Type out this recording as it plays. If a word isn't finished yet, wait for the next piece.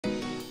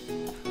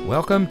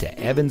Welcome to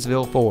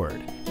Evansville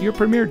Ford, your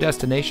premier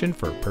destination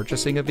for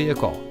purchasing a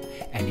vehicle.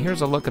 And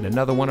here's a look at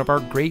another one of our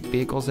great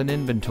vehicles in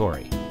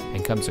inventory,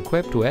 and comes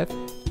equipped with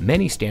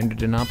many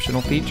standard and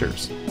optional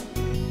features.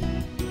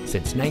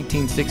 Since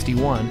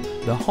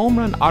 1961, the Home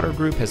Run Auto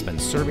Group has been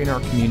serving our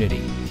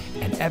community,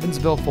 and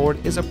Evansville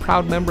Ford is a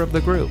proud member of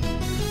the group.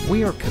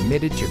 We are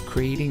committed to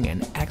creating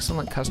an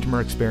excellent customer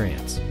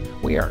experience.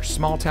 We are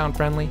small town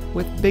friendly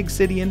with big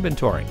city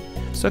inventory.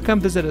 So come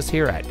visit us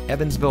here at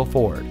Evansville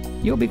Ford.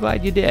 You'll be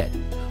glad you did.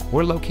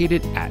 We're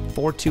located at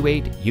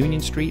 428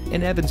 Union Street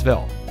in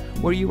Evansville,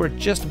 where you are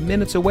just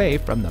minutes away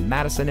from the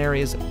Madison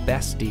area's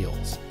best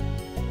deals.